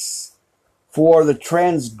place. For the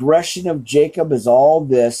transgression of Jacob is all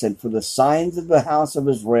this, and for the signs of the house of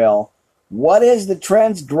Israel, what is the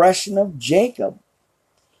transgression of Jacob?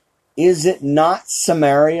 Is it not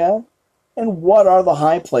Samaria? And what are the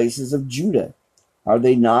high places of Judah? Are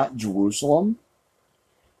they not Jerusalem?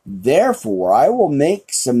 Therefore I will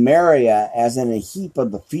make Samaria as in a heap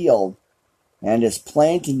of the field, and as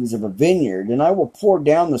plantings of a vineyard, and I will pour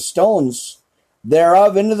down the stones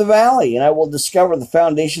thereof into the valley, and I will discover the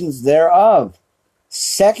foundations thereof.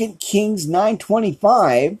 2 Kings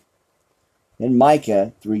 9:25 and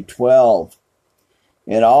Micah 3:12.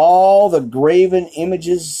 And all the graven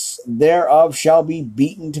images thereof shall be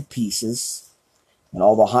beaten to pieces, and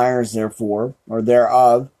all the hires thereof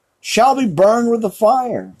shall be burned with the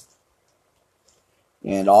fire.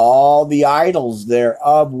 And all the idols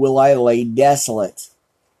thereof will I lay desolate,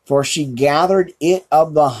 for she gathered it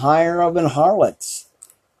of the hire of an harlot,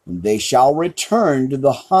 and they shall return to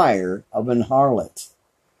the hire of an harlot.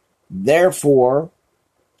 Therefore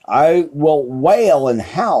I will wail and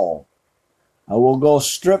howl. I will go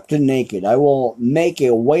stripped and naked. I will make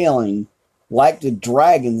a wailing like the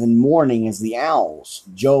dragons and mourning as the owls.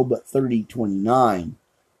 Job 30:29.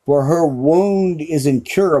 For her wound is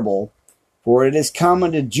incurable, for it is come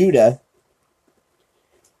unto Judah.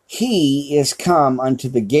 He is come unto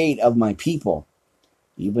the gate of my people,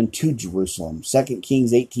 even to Jerusalem. 2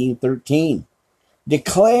 Kings 18:13.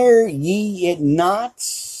 Declare ye it not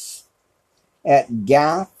at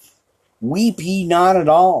Gath? Weep ye not at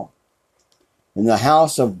all? In the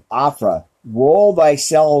house of Ophrah, roll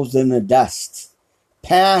thyselves in the dust.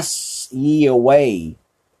 Pass ye away,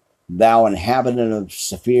 thou inhabitant of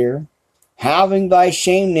Sephir, having thy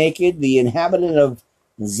shame naked, the inhabitant of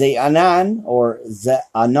Zaanan, or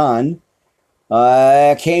Zaanan,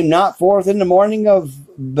 came not forth in the morning of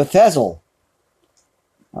Bethazel.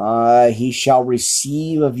 He shall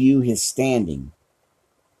receive of you his standing.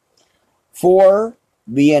 For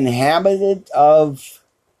the inhabitant of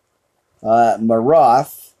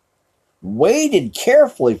Maroth waited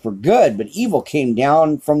carefully for good, but evil came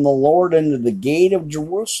down from the Lord into the gate of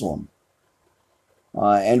Jerusalem,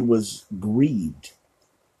 and was grieved.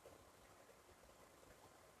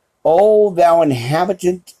 O thou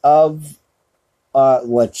inhabitant of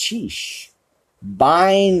Lachish,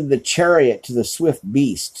 bind the chariot to the swift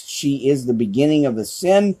beast. She is the beginning of the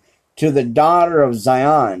sin to the daughter of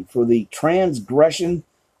Zion, for the transgression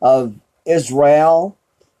of Israel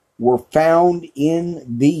were found in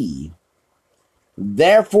thee.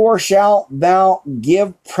 Therefore shalt thou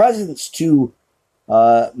give presents to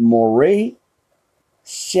Moresheth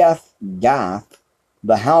Gath,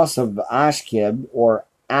 the house of Ashkib, or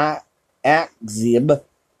Akzib,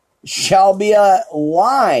 shall be a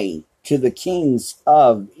lie to the kings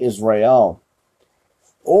of Israel.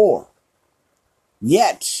 Or,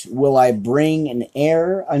 yet will I bring an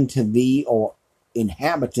heir unto thee, O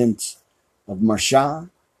inhabitant of Marshah.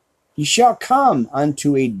 He shall come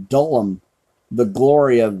unto Adullam, the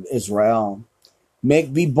glory of Israel.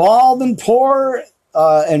 Make thee bald and poor,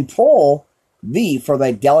 and pull thee for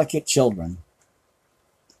thy delicate children.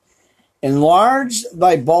 Enlarge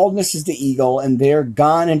thy baldness as the eagle, and they're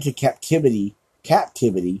gone into captivity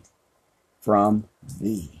from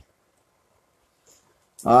thee.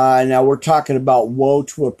 Now we're talking about woe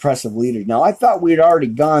to oppressive leaders. Now I thought we'd already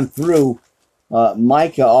gone through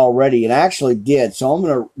Micah already, and I actually did. So I'm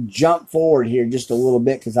going to jump forward here just a little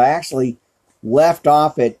bit, because I actually left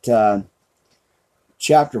off at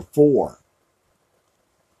chapter 4.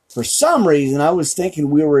 For some reason, I was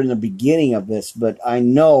thinking we were in the beginning of this, but I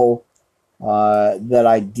know that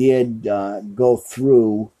I did go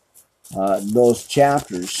through those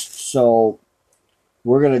chapters. So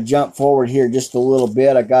we're going to jump forward here just a little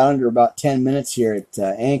bit. I got under about 10 minutes here at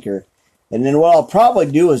Anchor. And then what I'll probably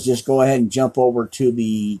do is just go ahead and jump over to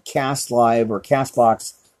the Cast Live or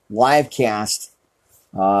Castbox live cast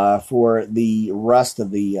for the rest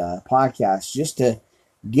of the podcast, just to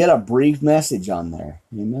get a brief message on there.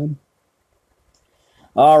 Amen.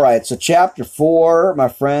 All right, so chapter 4, my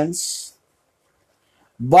friends.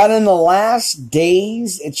 But in the last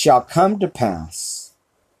days it shall come to pass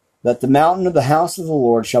that the mountain of the house of the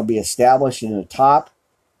Lord shall be established in the top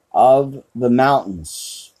of the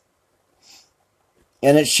mountains,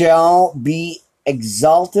 and it shall be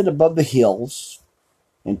exalted above the hills,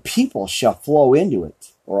 and people shall flow into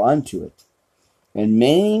it, or unto it. And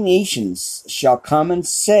many nations shall come and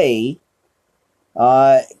say,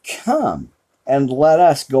 come, and let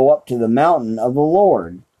us go up to the mountain of the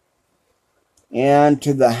Lord, and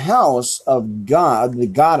to the house of God, the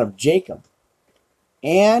God of Jacob.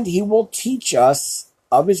 And he will teach us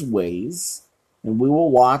of his ways, and we will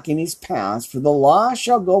walk in his paths. For the law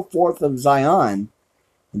shall go forth of Zion,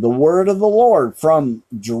 the word of the Lord from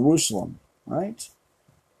Jerusalem. Right?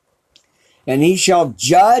 And he shall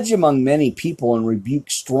judge among many people, and rebuke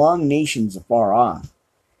strong nations afar off.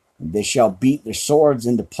 And they shall beat their swords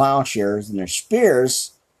into plowshares, and their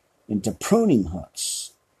spears into pruning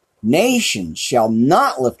hooks. Nation shall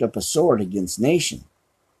not lift up a sword against nation.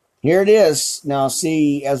 Here it is. Now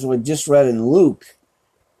see, as we just read in Luke,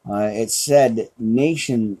 it said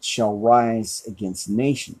nation shall rise against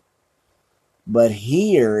nation. But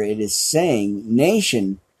here it is saying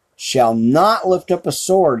nation shall not lift up a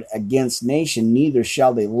sword against nation, neither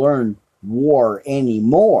shall they learn war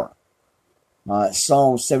anymore.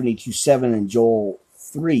 Psalm 72:7 and Joel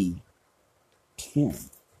 3:10.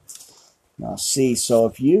 Now see, so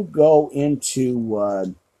if you go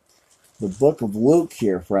into the book of Luke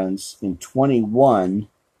here, friends, in 21,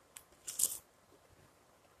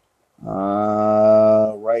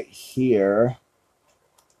 right here,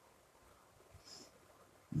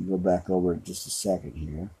 go back over it just a second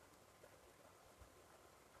here.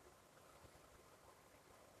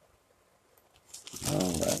 All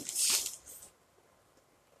right.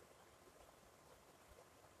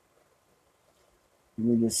 Give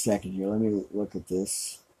me just a second here. Let me look at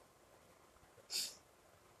this.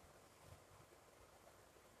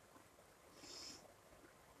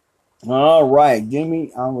 All right.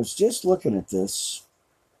 I was just looking at this.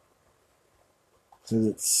 Because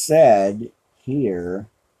it said here.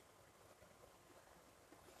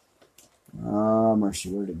 Oh, mercy,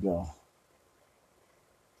 where'd it go?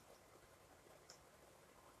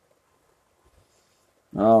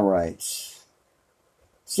 All right.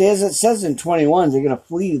 See, as it says in 21, they're going to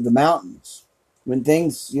flee to the mountains. When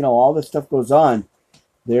things, all this stuff goes on,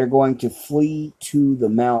 they're going to flee to the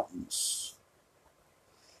mountains.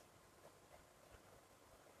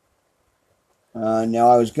 Now,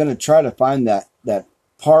 I was going to try to find that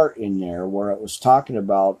part in there where it was talking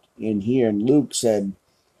about in here, and Luke said,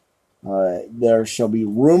 there shall be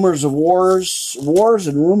rumors of wars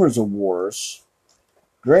and rumors of wars,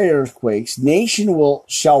 great earthquakes. Nation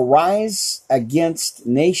shall rise against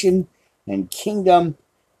nation and kingdom,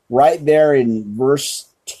 right there in verse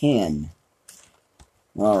 10.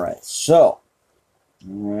 All right, so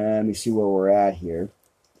let me see where we're at here.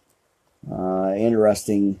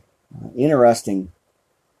 Interesting.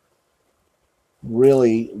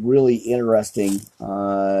 Really, really interesting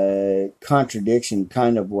contradiction,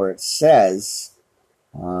 kind of where it says,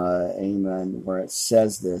 amen, where it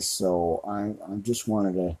says this. So I just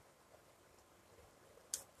wanted to,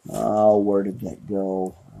 where did that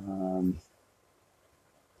go?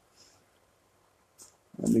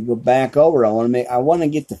 Let me go back over. I want to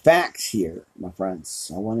get the facts here, my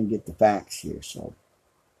friends. I want to get the facts here. So,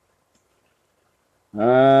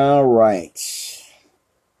 all right.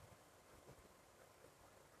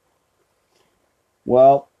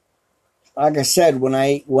 Well, like I said, when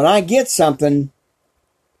I get something,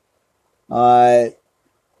 the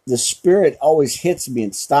Spirit always hits me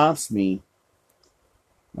and stops me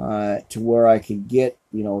to where I could get,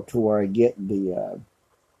 to where I get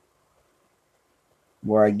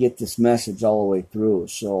where I get this message all the way through.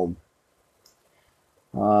 So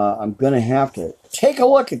I'm going to have to take a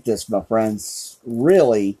look at this, my friends,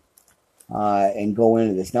 really, and go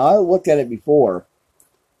into this. Now, I looked at it before,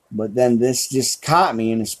 but then this just caught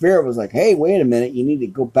me, and the Spirit was like, hey, wait a minute, you need to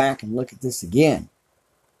go back and look at this again.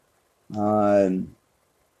 And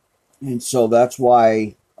so that's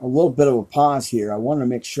why a little bit of a pause here. I want to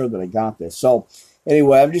make sure that I got this. So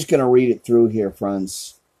anyway, I'm just going to read it through here,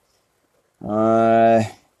 friends. Now,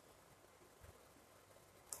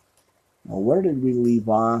 where did we leave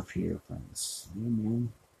off here, friends?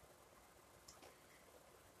 Amen.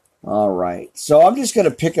 All right. So I'm just going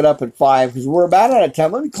to pick it up at 5 because we're about out of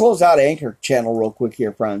time. Let me close out Anchor channel real quick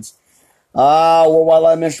here, friends. Worldwide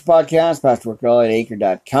Live Ministry Podcast, Pastor Rick Early at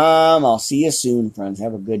Anchor.com. I'll see you soon, friends.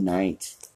 Have a good night.